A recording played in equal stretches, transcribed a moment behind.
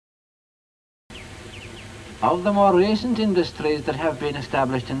Of the more recent industries that have been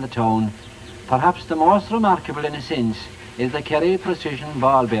established in the town, perhaps the most remarkable in a sense is the Kerry Precision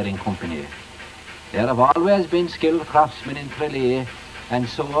Ball Bearing Company. There have always been skilled craftsmen in Tralee, and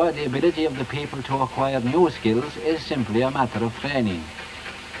so the ability of the people to acquire new skills is simply a matter of training.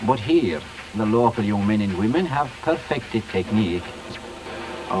 But here, the local young men and women have perfected technique.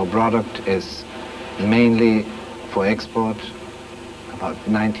 Our product is mainly for export. About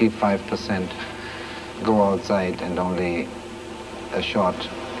 95% go outside and only a short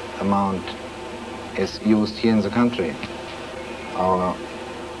amount is used here in the country. Our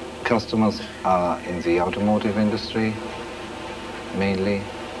customers are in the automotive industry, mainly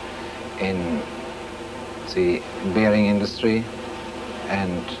in the bearing industry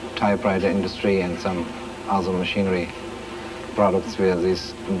and typewriter industry and some other machinery products where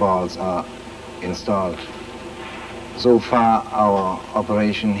these balls are installed. So far our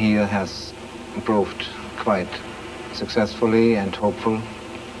operation here has proved quite successfully and hopeful.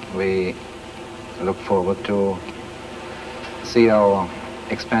 We look forward to see our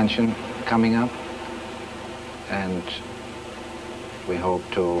expansion coming up, and we hope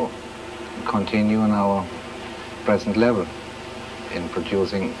to continue on our present level in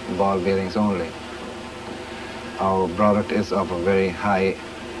producing ball bearings only. Our product is of a very high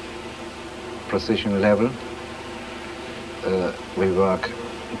precision level. We work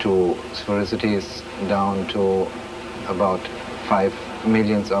to sphericities down to about 5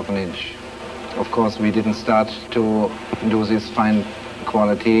 millionths of an inch. Of course, we didn't start to do this fine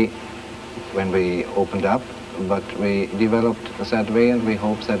quality when we opened up, but we developed that way, and we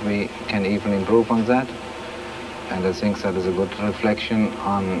hope that we can even improve on that. And I think that is a good reflection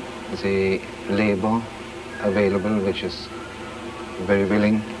on the labor available, which is very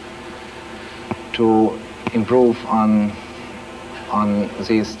willing to improve on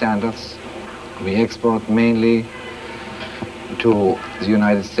these standards. We export mainly to the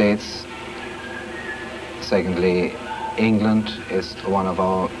United States. Secondly, England is one of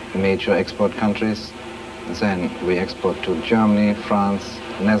our major export countries. Then we export to Germany, France,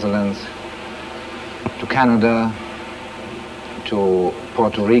 Netherlands, to Canada, to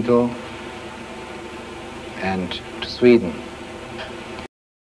Puerto Rico, and to Sweden.